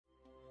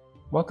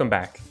Welcome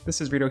back. This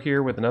is Rito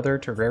here with another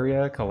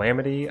Terraria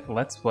Calamity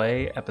Let's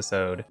Play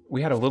episode.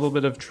 We had a little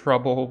bit of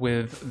trouble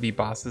with the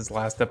bosses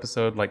last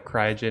episode, like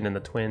Cryogen and the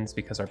twins,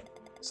 because our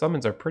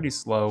summons are pretty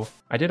slow.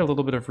 I did a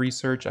little bit of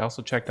research. I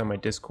also checked on my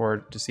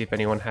Discord to see if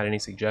anyone had any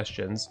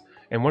suggestions.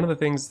 And one of the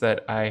things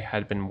that I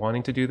had been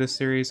wanting to do this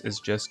series is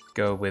just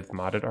go with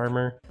modded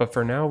armor. But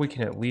for now, we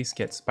can at least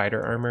get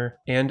spider armor.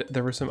 And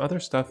there was some other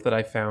stuff that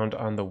I found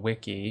on the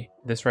wiki.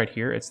 This right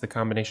here, it's the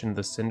combination of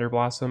the Cinder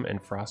Blossom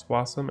and Frost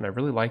Blossom, and I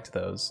really liked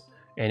those.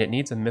 And it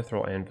needs a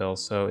mithril anvil,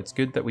 so it's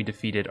good that we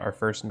defeated our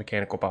first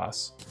mechanical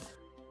boss.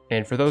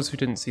 And for those who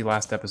didn't see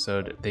last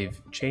episode, they've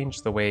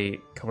changed the way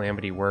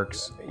Calamity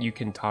works. You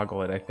can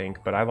toggle it, I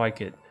think, but I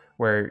like it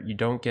where you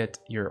don't get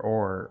your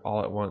ore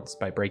all at once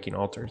by breaking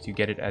altars. You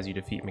get it as you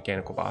defeat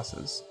mechanical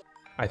bosses.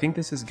 I think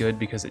this is good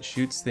because it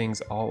shoots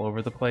things all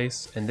over the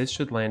place, and this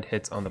should land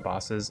hits on the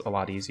bosses a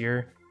lot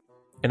easier.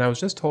 And I was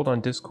just told on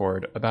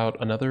Discord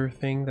about another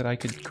thing that I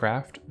could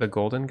craft, the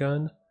golden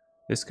gun.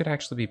 This could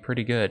actually be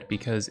pretty good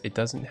because it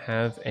doesn't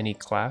have any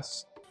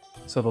class.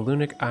 So the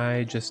Luiafk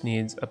eye just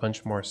needs a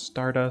bunch more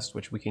stardust,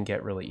 which we can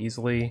get really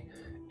easily.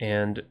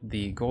 And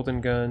the golden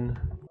gun,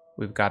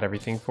 we've got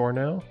everything for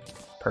now.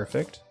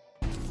 Perfect.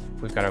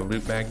 We've got our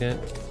loot magnet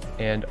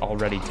and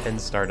already 10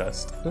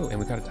 stardust. Oh, and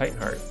we got a Titan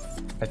heart.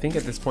 I think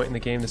at this point in the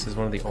game, this is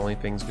one of the only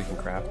things we can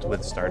craft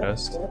with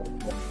stardust.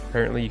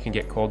 Apparently you can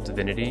get cold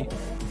divinity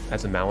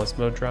as a malice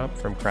mode drop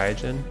from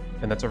Cryogen,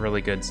 and that's a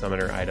really good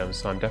summoner item,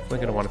 so I'm definitely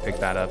going to want to pick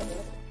that up.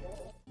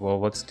 Well,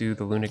 let's do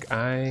the Luiafk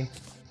eye.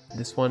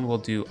 This one will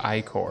do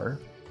eye core,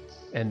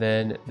 and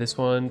then this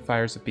one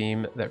fires a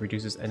beam that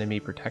reduces enemy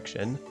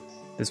protection.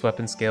 This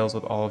weapon scales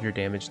with all of your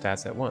damage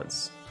stats at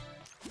once.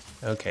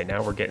 Okay,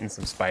 now we're getting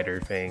some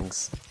spider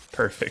things.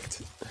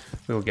 Perfect.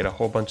 We will get a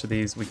whole bunch of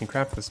these. We can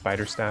craft the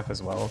spider staff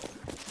as well,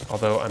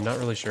 although I'm not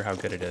really sure how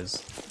good it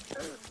is.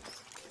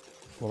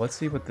 Well, let's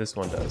see what this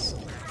one does.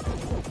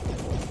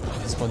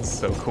 This one's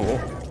so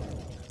cool.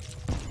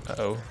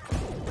 Uh-oh.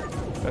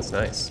 That's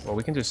nice. Well,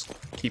 we can just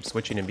keep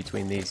switching in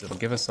between these. It'll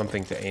give us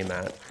something to aim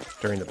at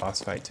during the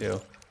boss fight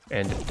too,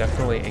 and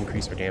definitely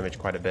increase our damage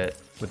quite a bit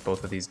with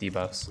both of these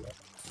debuffs.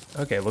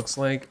 Okay, looks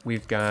like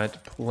we've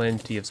got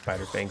plenty of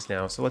spider fangs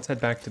now, so let's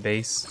head back to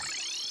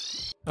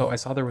base. Oh, I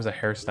saw there was a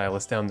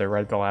hairstylist down there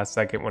right at the last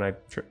second when I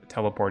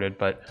teleported,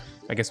 but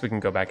I guess we can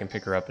go back and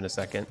pick her up in a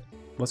second.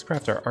 Let's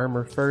craft our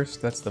armor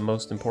first. That's the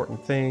most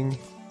important thing.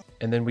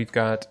 And then we've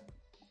got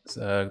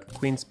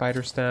Queen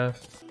Spider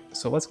Staff.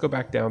 So let's go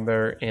back down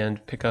there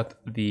and pick up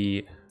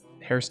the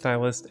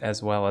hairstylist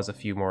as well as a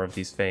few more of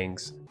these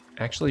fangs.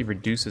 Actually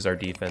reduces our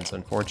defense,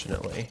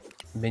 unfortunately.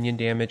 Minion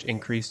damage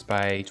increased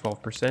by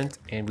 12%,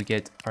 and we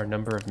get our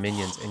number of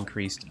minions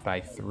increased by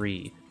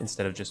 3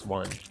 instead of just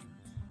 1.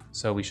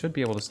 So we should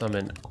be able to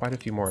summon quite a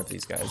few more of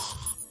these guys.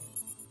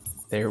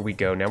 There we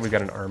go, now we've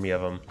got an army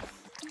of them.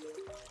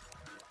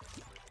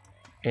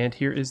 And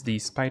here is the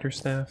spider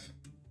staff.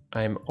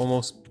 I'm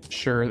almost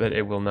sure that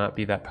it will not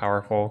be that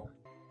powerful.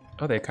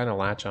 Oh, they kind of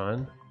latch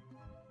on.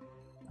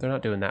 They're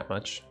not doing that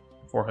much.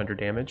 400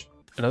 damage.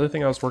 Another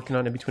thing I was working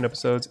on in between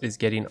episodes is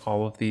getting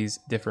all of these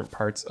different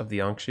parts of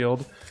the Ankh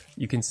shield.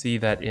 You can see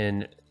that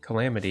in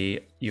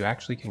Calamity, you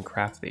actually can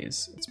craft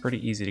these. It's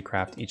pretty easy to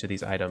craft each of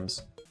these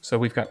items. So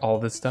we've got all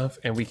this stuff,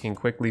 and we can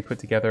quickly put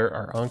together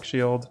our Ankh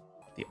shield,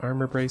 the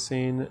armor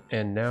bracing,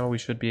 and now we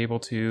should be able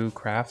to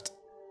craft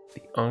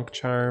the Ankh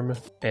charm,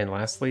 and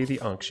lastly,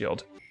 the Ankh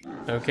shield.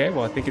 Okay,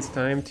 well I think it's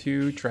time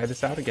to try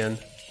this out again.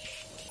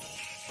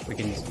 We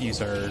can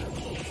use our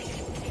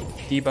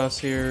debuffs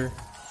here.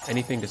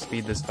 Anything to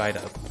speed this fight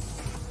up.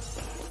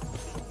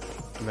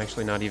 I'm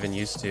actually not even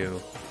used to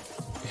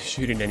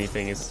shooting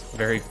anything. It's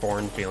very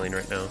foreign feeling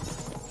right now.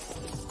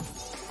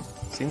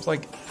 Seems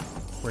like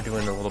we're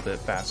doing a little bit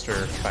faster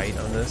fight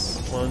on this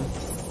one.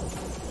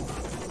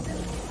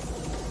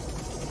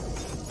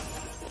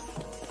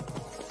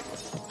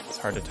 It's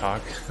hard to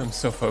talk. I'm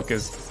so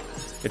focused.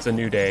 It's a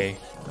new day.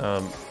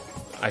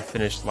 I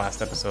finished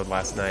last episode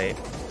last night,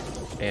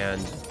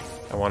 and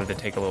I wanted to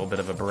take a little bit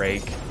of a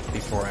break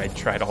before I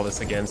tried all this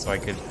again so I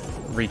could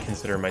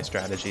reconsider my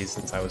strategy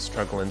since I was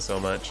struggling so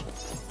much.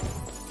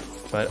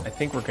 But I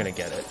think we're gonna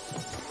get it.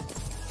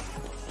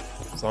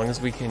 As long as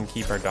we can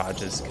keep our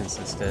dodges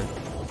consistent,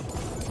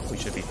 we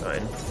should be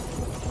fine.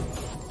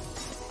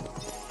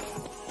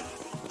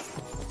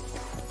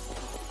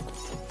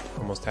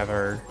 Almost have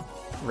our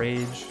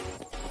rage.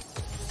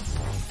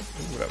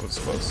 Ooh, that was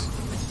close.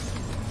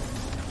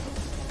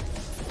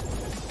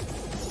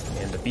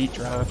 And the beat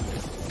drop.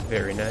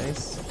 Very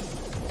nice.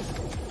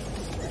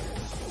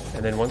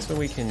 And then once when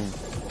we can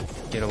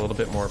get a little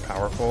bit more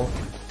powerful,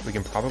 we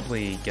can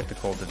probably get the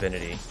cold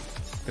divinity.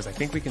 Because I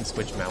think we can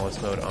switch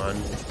malice mode on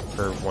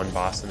for one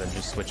boss and then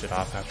just switch it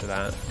off after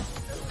that.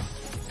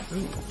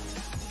 Ooh,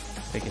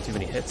 taking too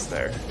many hits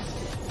there.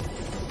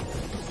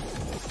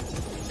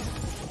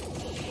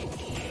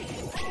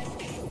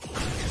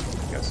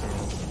 Got some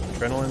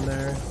adrenaline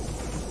there.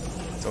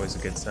 It's always a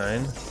good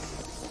sign.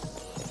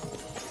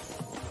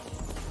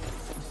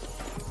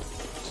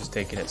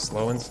 Taking it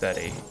slow and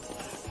steady.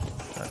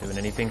 Not doing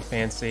anything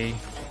fancy.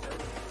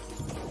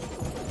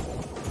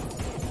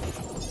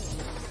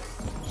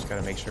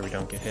 Gotta make sure we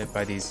don't get hit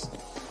by these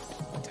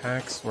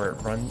attacks where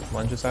it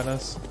lunges at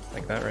us,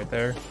 like that right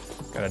there.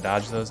 Gotta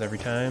dodge those every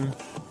time,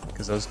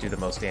 because those do the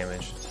most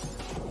damage.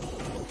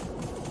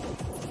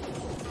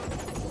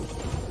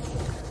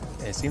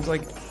 And it seems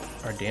like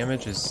our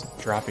damage is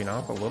dropping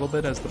off a little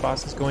bit as the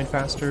boss is going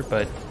faster,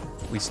 but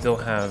we still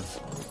have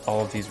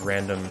all of these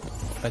random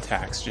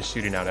attacks just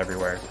shooting out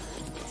everywhere.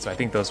 So I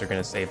think those are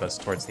going to save us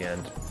towards the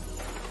end.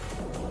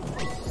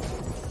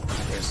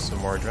 There's some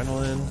more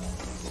adrenaline.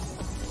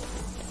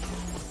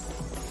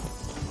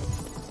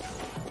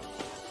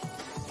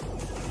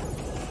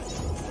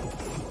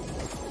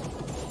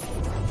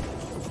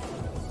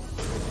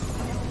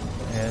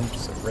 And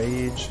just a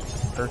rage.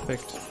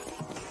 Perfect.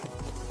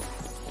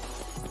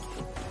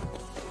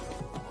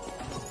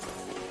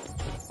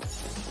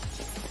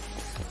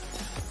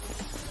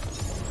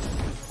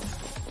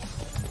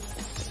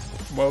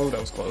 Whoa, that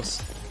was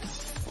close.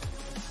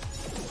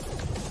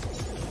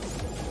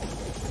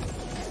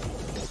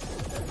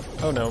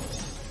 Oh no,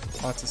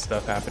 lots of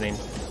stuff happening.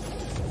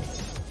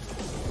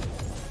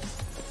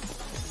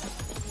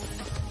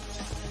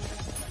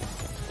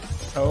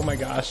 Oh my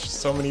gosh,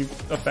 so many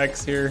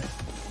effects here.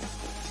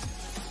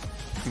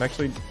 I'm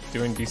actually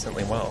doing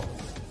decently well.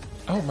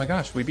 Oh my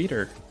gosh, we beat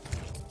her.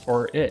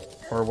 Or it,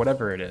 or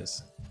whatever it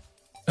is.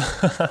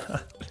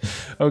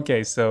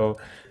 Okay, so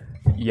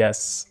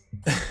yes.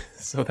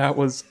 So that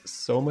was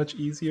so much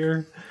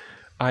easier.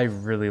 I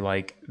really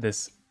like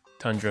this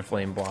Tundra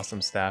Flame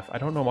Blossom Staff. I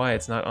don't know why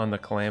it's not on the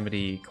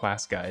Calamity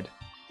class guide,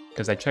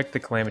 because I checked the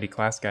Calamity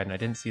class guide and I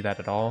didn't see that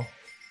at all.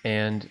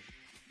 And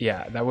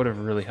yeah, that would have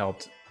really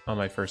helped on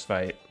my first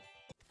fight.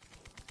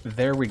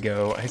 There we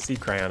go. I see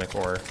Cryonic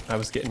Ore. I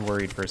was getting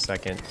worried for a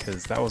second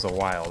because that was a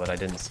while that I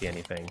didn't see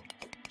anything.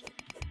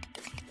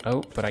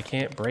 Oh, but I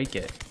can't break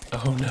it.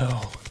 Oh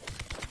no.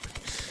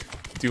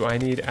 Do I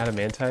need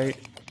Adamantite?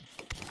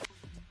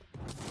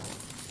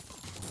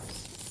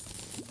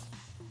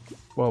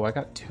 Whoa, I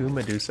got 2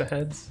 Medusa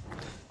heads?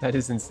 That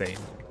is insane.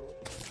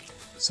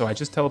 So I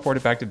just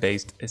teleported back to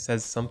base. It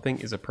says something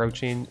is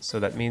approaching, so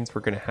that means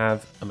we're going to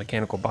have a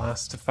mechanical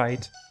boss to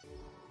fight.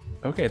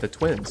 Okay, the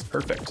twins.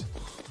 Perfect.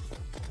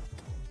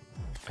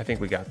 I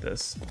think we got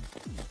this.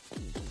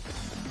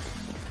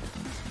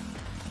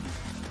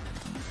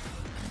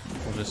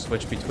 We'll just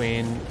switch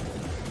between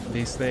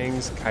these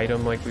things, kite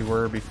them like we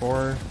were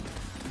before.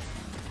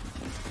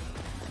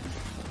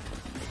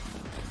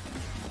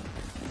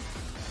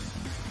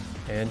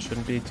 And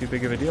shouldn't be too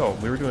big of a deal.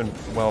 We were doing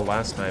well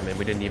last time and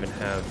we didn't even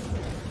have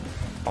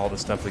all the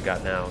stuff we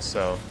got now,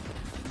 so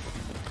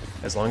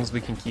as long as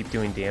we can keep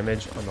doing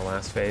damage on the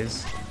last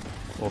phase,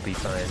 we'll be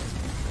fine.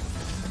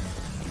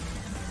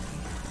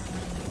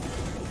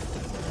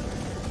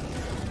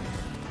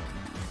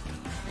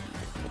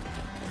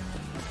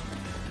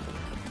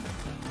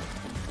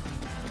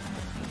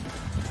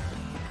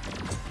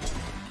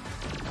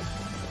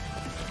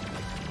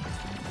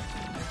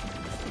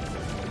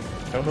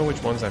 I don't know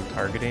which ones I'm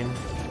targeting.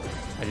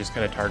 I just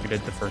kind of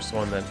targeted the first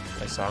one that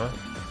I saw.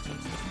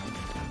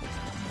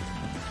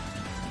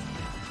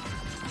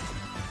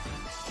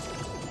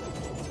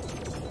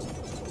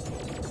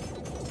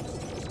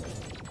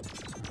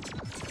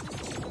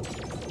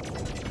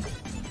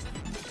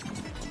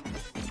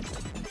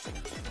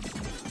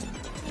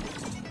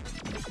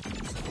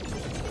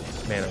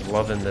 Man, I'm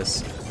loving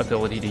this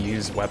ability to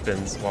use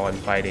weapons while I'm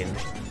fighting.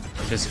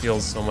 It just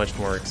feels so much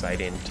more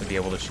exciting to be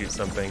able to shoot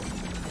something.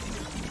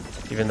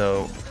 Even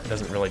though it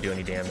doesn't really do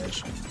any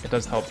damage. It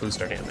does help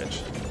boost our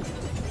damage.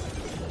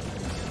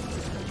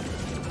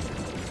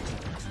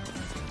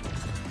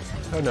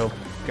 Oh no,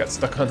 got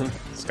stuck on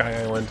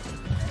Sky Island.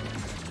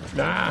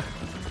 Nah!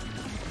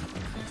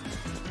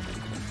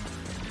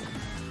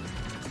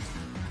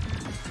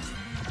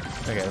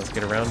 Okay, let's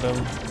get around them.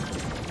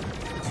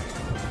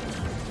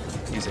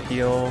 Use a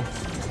heal.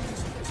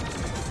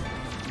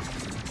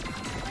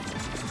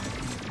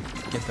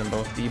 Get them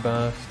both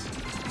debuffed.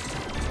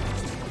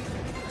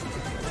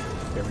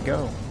 There we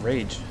go,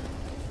 rage.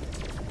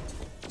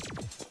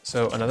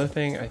 So another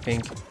thing I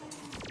think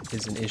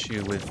is an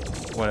issue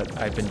with what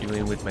I've been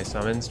doing with my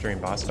summons during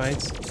boss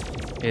fights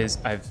is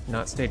I've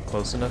not stayed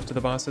close enough to the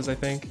bosses, I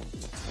think.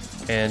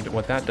 And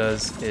what that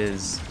does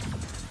is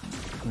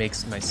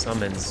makes my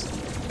summons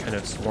kind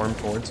of swarm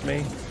towards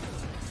me.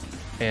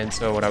 And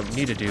so what I would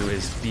need to do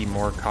is be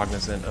more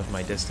cognizant of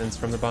my distance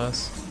from the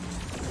boss.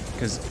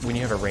 Because when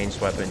you have a ranged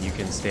weapon, you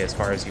can stay as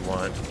far as you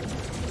want.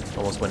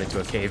 Almost went into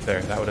a cave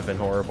there. That would have been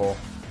horrible.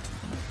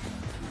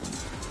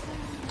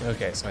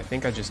 Okay, so I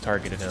think I just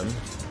targeted him.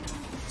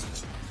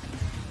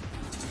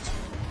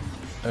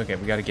 Okay,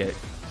 we gotta get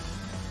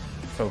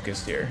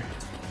focused here.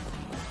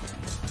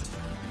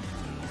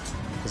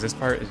 Because this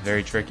part is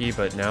very tricky,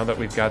 but now that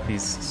we've got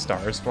these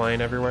stars flying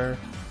everywhere,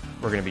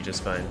 we're gonna be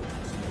just fine.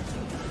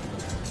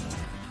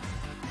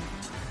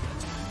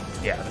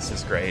 Yeah, this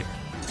is great.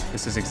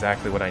 This is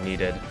exactly what I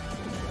needed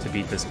to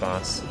beat this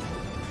boss.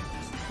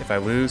 If I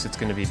lose, it's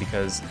going to be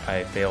because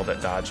I failed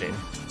at dodging.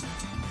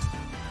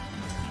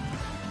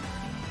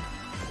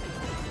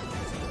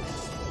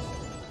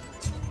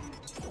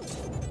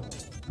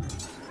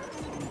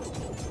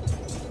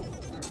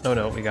 Oh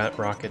no, we got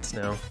rockets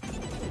now.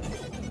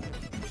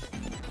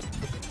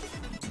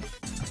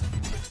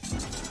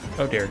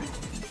 Oh dear,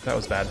 that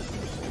was bad.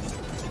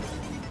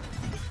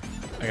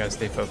 I gotta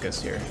stay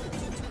focused here.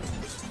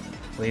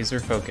 Laser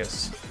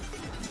focus.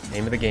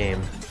 Name of the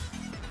game.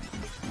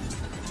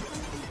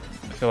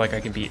 I feel like I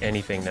can beat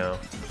anything now.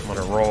 I'm on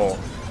a roll.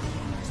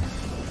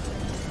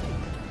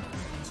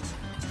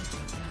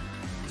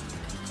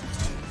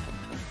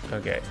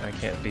 Okay, I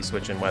can't be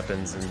switching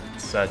weapons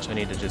and such. I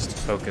need to just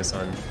focus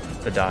on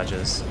the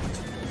dodges.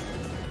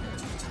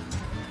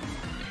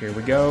 Here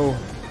we go.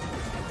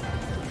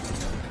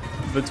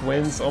 The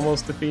twins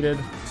almost defeated.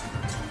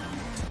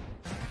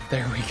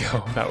 There we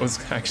go. That was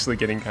actually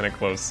getting kind of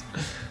close.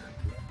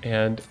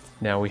 And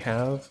now we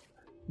have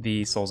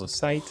the Souls of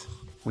Sight.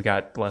 We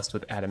got blessed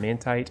with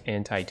adamantite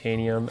and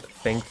titanium,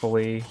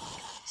 thankfully.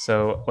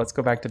 So let's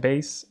go back to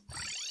base.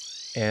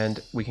 And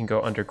we can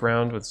go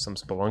underground with some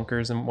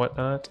spelunkers and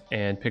whatnot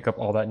and pick up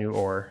all that new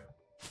ore.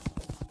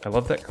 I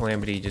love that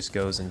Calamity just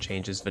goes and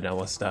changes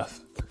vanilla stuff.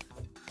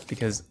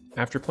 Because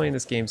after playing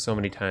this game so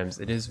many times,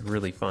 it is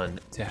really fun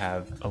to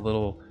have a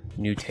little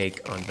new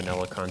take on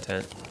vanilla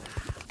content.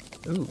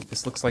 Ooh,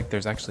 this looks like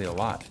there's actually a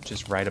lot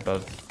just right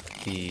above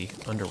the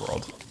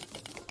underworld.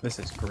 This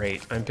is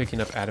great. I'm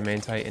picking up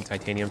adamantite and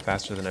titanium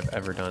faster than I've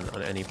ever done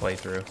on any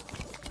playthrough.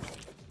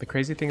 The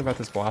crazy thing about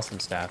this blossom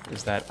staff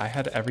is that I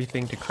had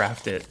everything to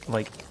craft it,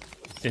 like,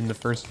 in the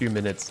first few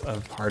minutes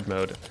of hard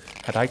mode.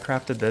 Had I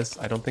crafted this,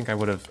 I don't think I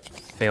would have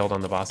failed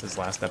on the bosses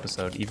last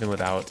episode, even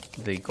without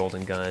the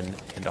golden gun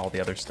and all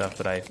the other stuff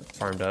that I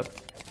farmed up.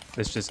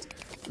 This just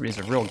is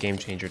a real game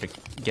changer to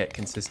get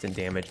consistent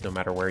damage no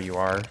matter where you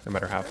are, no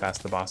matter how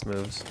fast the boss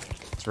moves.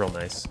 It's real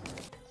nice.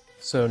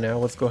 So now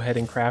let's go ahead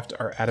and craft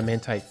our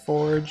adamantite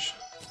forge.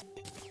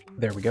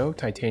 There we go,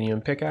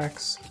 titanium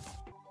pickaxe.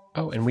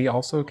 Oh, and we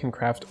also can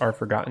craft our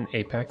Forgotten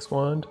Apex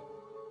wand.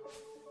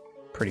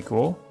 Pretty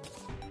cool.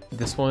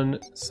 This one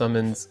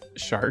summons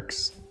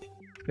sharks.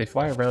 They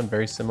fly around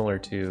very similar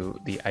to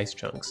the ice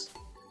chunks.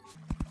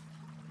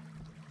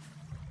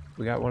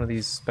 We got one of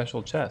these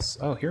special chests.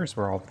 Oh, here's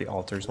where all of the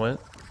altars went.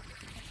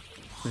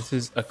 This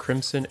is a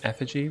crimson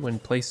effigy. When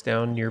placed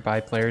down,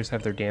 nearby players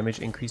have their damage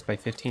increased by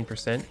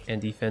 15%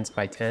 and defense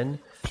by 10.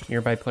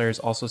 Nearby players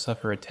also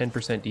suffer a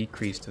 10%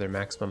 decrease to their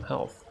maximum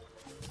health.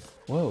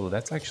 Whoa,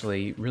 that's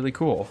actually really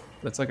cool.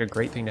 That's like a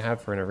great thing to have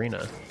for an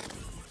arena.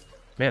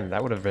 Man,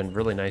 that would have been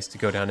really nice to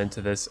go down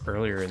into this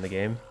earlier in the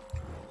game.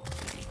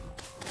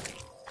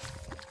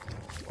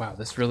 Wow,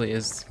 this really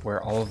is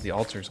where all of the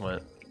altars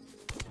went.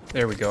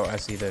 There we go, I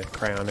see the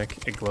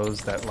cryonic. It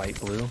glows that light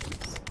blue.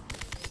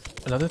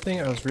 Another thing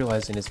I was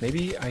realizing is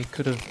maybe I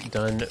could have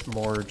done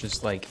more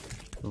just like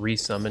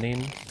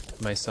resummoning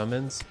my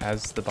summons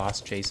as the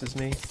boss chases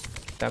me.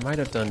 That might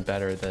have done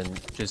better than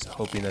just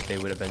hoping that they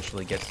would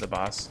eventually get to the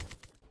boss.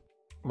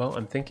 Well,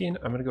 I'm thinking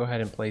I'm gonna go ahead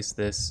and place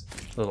this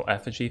little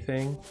effigy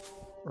thing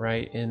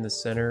right in the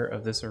center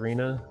of this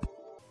arena.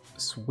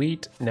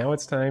 Sweet, now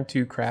it's time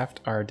to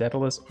craft our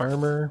Daedalus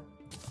armor.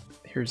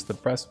 Here's the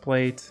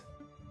breastplate,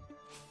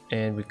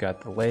 and we've got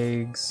the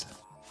legs.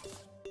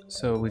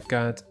 So we've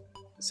got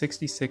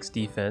 66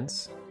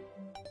 defense,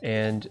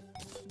 and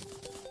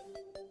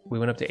we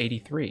went up to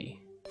 83.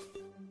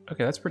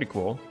 Okay, that's pretty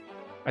cool.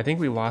 I think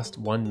we lost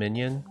one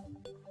minion,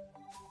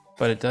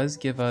 but it does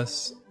give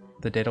us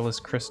the Daedalus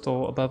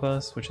crystal above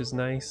us, which is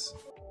nice.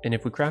 And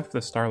if we craft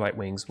the Starlight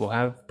wings, we'll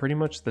have pretty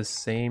much the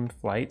same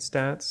flight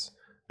stats,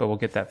 but we'll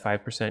get that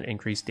 5%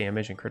 increased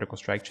damage and critical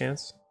strike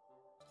chance.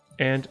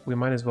 And we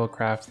might as well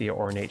craft the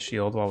ornate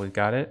shield while we've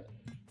got it,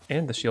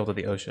 and the shield of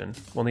the ocean.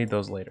 We'll need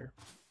those later.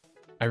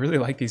 I really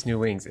like these new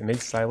wings. It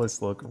makes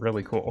Silas look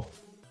really cool.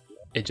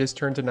 It just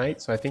turned to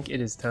night, so I think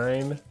it is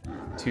time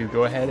to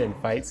go ahead and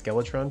fight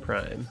Skeletron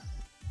Prime.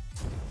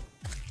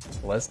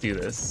 Let's do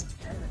this.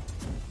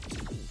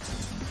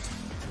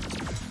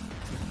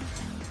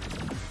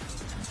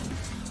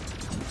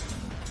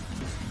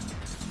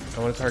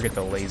 I want to target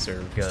the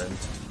laser gun.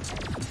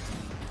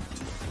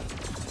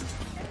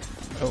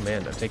 Oh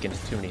man, I'm taking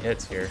too many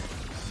hits here.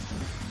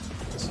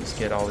 Let's just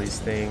get all these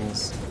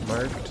things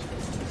marked.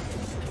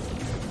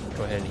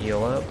 Go ahead and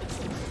heal up.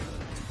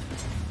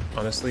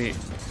 Honestly,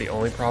 the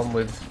only problem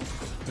with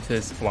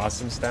this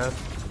Blossom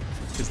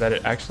Staff is that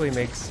it actually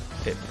makes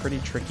it pretty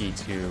tricky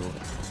to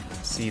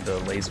see the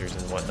lasers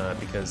and whatnot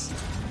because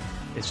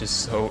it's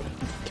just so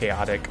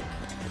chaotic.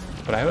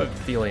 But I have a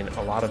feeling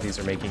a lot of these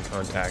are making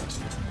contact.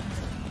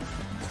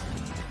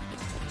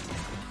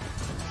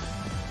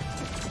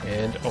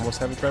 And almost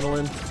have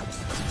adrenaline.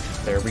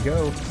 There we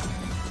go.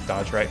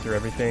 Dodge right through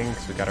everything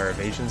because we got our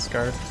evasion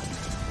scarf.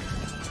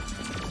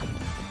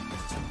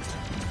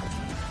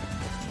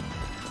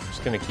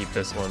 Just gonna keep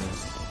this one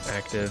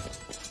active.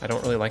 I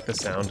don't really like the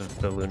sound of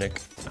the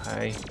Luiafk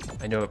eye.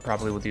 I know it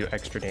probably will do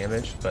extra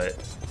damage, but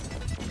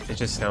it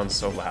just sounds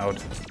so loud.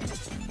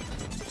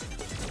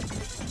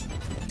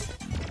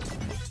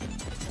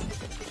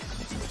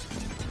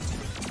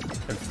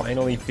 I'm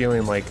finally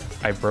feeling like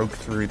I broke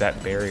through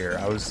that barrier.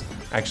 I was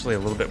actually a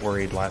little bit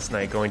worried last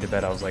night going to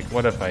bed. I was like,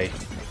 what if I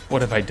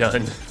What have I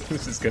done?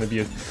 This is going to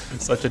be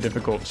such a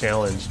difficult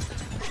challenge,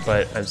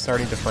 but I'm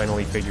starting to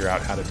finally figure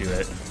out how to do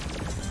it.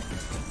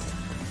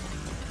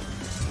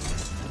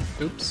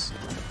 Oops.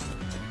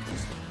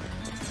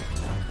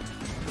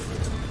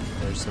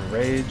 There's some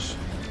rage.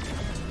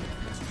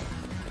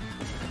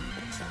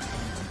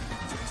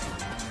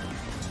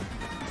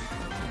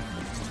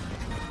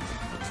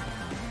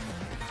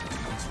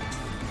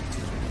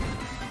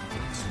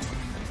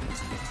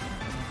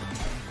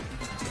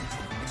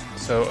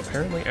 So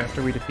apparently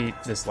after we defeat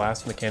this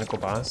last mechanical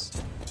boss,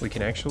 we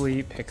can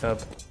actually pick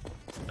up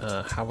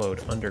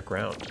hallowed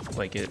underground.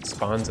 Like it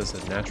spawns as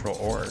a natural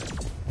ore,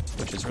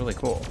 which is really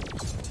cool.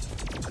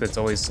 It's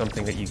always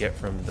something that you get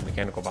from the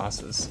mechanical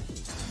bosses.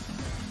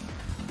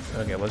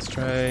 Okay, let's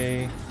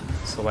try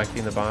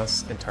selecting the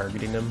boss and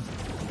targeting him.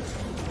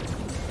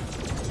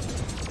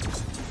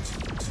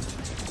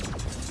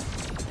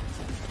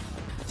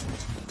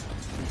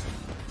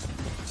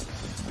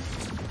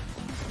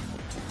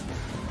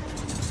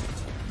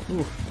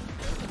 Ooh,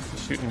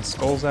 shooting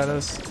skulls at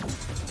us.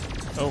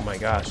 Oh my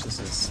gosh,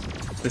 this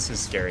is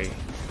scary. I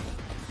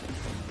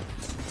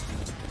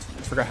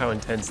forgot how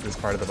intense this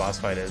part of the boss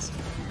fight is.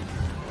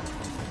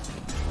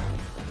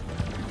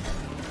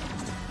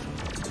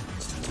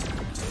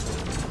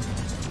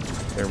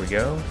 There we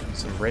go.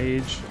 Some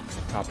rage.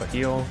 Papa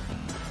heal.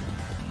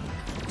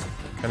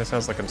 Kind of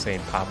sounds like I'm saying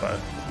Papa,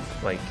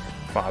 like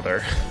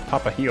father.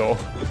 Papa heal.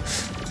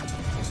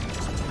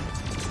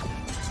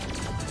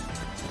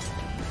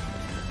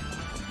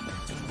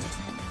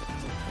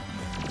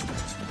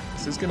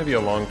 This is going to be a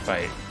long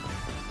fight.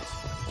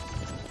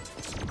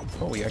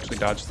 Oh, we actually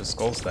dodged the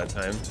skulls that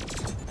time.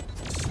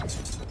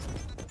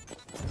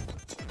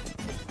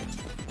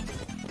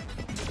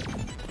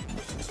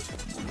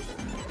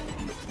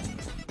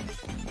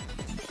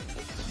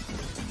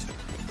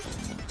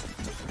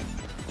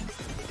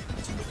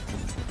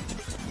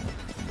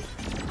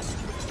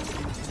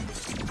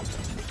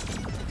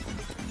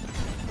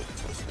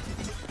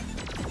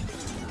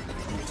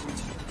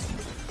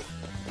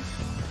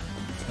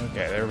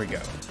 Okay, there we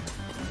go.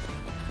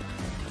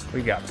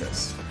 We got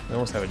this. We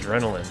almost have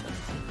adrenaline.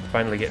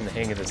 Finally getting the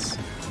hang of this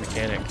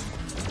mechanic.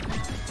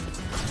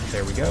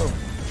 There we go.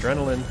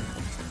 Adrenaline.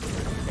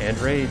 And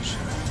rage.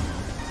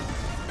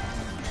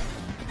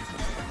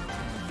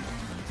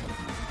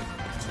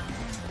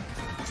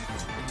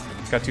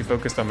 Got too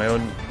focused on my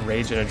own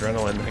rage and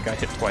adrenaline. I got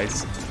hit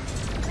twice.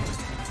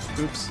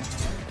 Oops.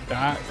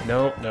 Ah,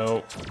 no,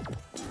 no.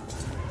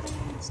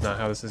 It's not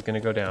how this is going to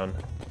go down.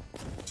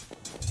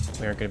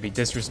 We aren't going to be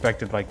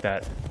disrespected like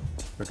that.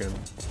 We're going to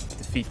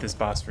defeat this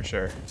boss for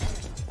sure.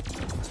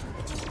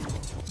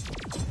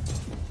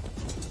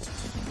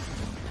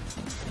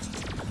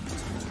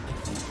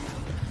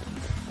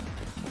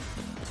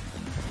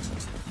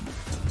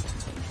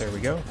 There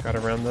we go. Got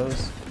around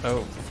those.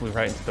 Oh, flew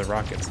right into the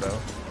rockets though.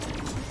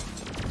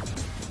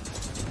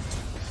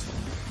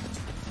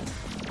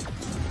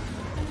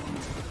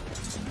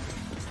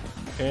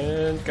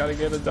 And gotta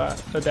get a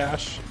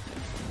dash.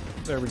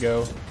 There we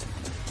go.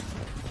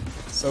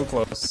 So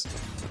close.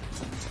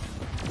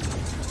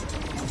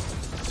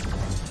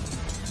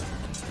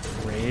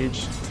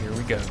 Rage, here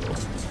we go. I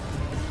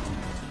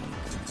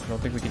don't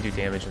think we can do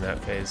damage in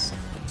that phase.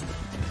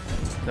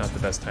 Not the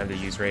best time to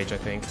use rage, I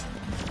think.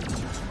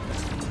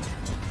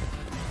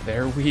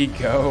 There we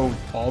go.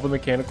 All the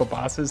mechanical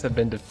bosses have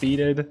been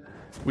defeated.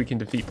 We can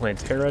defeat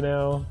Plantera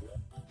now.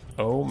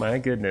 Oh my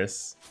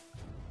goodness.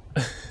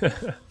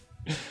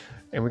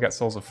 And we got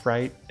Souls of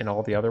Fright and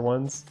all the other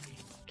ones.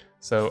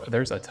 So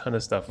there's a ton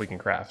of stuff we can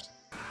craft.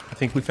 I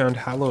think we found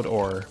Hallowed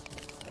Ore.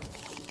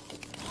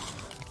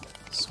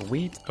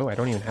 Sweet. Oh, I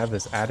don't even have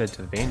this added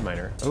to the Vein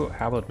Miner. Oh,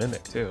 Hallowed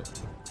Mimic too.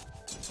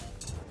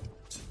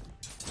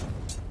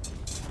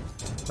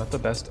 Not the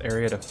best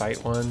area to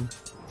fight one,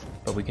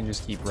 but we can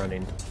just keep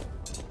running.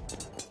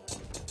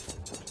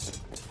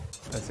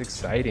 That's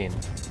exciting.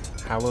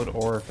 Hallowed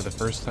Ore for the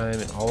first time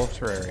in all of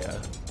Terraria.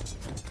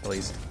 At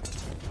least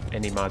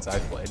any mods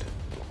I've played.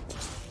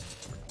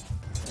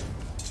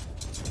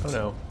 Oh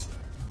no.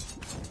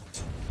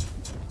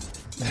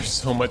 There's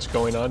so much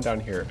going on down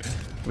here.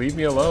 Leave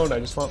me alone, I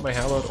just want my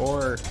Hallowed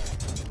Ore.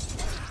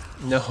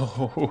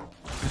 No.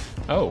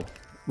 Oh,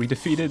 we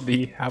defeated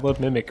the Hallowed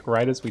Mimic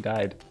right as we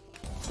died.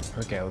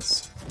 Okay,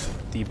 let's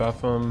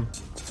debuff him.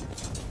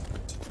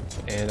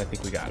 And I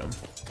think we got him.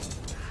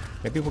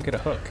 Maybe we'll get a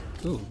hook.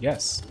 Ooh,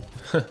 yes.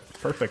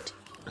 Perfect.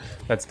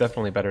 That's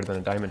definitely better than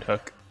a diamond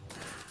hook.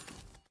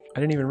 I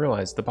didn't even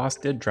realize the boss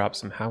did drop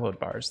some Hallowed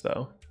bars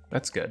though.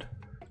 That's good.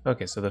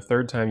 Okay, so the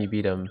third time you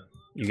beat him,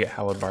 you get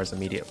Hallowed bars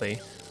immediately.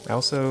 I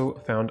also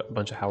found a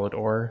bunch of Hallowed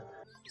Ore.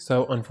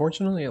 So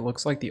unfortunately, it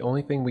looks like the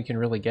only thing we can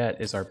really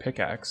get is our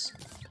pickaxe.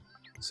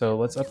 So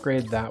let's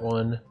upgrade that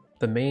one.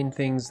 The main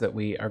things that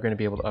we are going to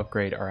be able to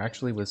upgrade are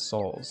actually with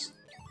souls.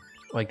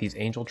 Like these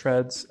angel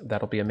treads,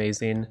 that'll be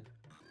amazing.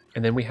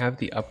 And then we have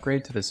the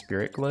upgrade to the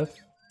spirit glyph.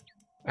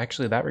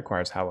 Actually, that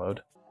requires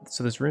Hallowed.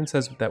 So this rune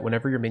says that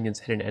whenever your minions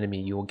hit an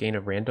enemy, you will gain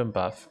a random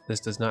buff. This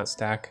does not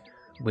stack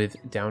with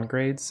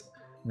downgrades.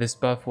 This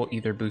buff will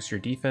either boost your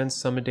defense,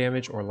 summon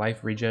damage, or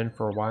life regen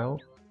for a while.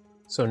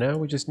 So now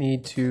we just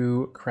need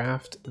to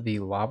craft the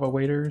lava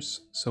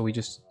waders. So we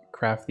just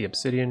craft the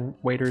obsidian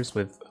waders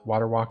with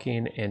water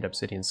walking and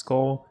obsidian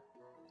skull,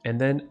 and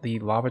then the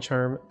lava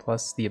charm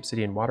plus the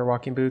obsidian water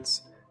walking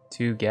boots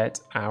to get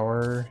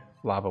our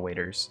lava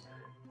waders.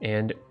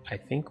 And I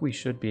think we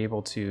should be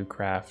able to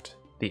craft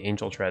the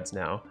angel treads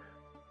now.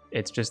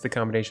 It's just the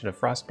combination of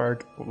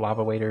frostbark,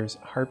 lava waders,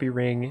 harpy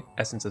ring,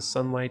 essence of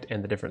sunlight,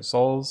 and the different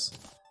souls.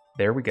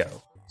 There we go.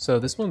 So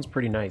this one's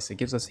pretty nice. It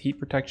gives us heat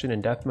protection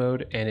in death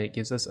mode, and it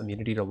gives us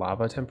immunity to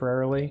lava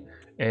temporarily,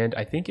 and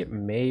I think it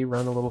may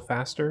run a little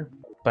faster.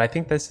 But I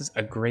think this is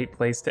a great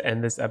place to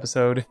end this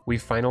episode. We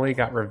finally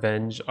got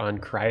revenge on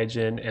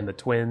Cryogen and the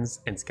twins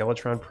and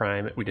Skeletron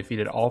Prime. We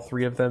defeated all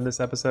 3 of them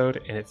this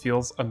episode, and it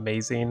feels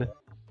amazing.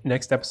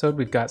 Next episode,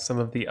 we've got some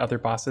of the other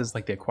bosses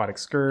like the Aquatic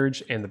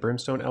Scourge and the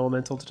Brimstone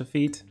Elemental to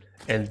defeat,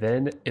 and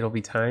then it'll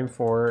be time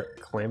for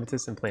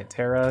Calamitas and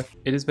Plantera.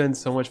 It has been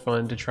so much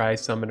fun to try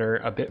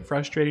Summoner, a bit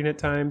frustrating at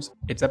times.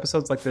 It's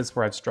episodes like this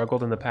where I've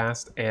struggled in the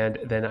past, and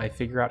then I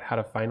figure out how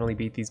to finally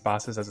beat these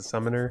bosses as a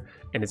Summoner,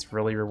 and it's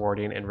really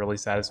rewarding and really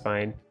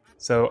satisfying.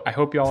 So I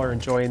hope y'all are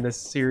enjoying this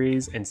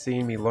series and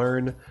seeing me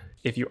learn.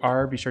 If you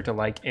are, be sure to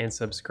like and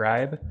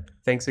subscribe.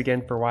 Thanks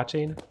again for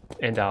watching,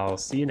 and I'll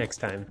see you next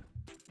time.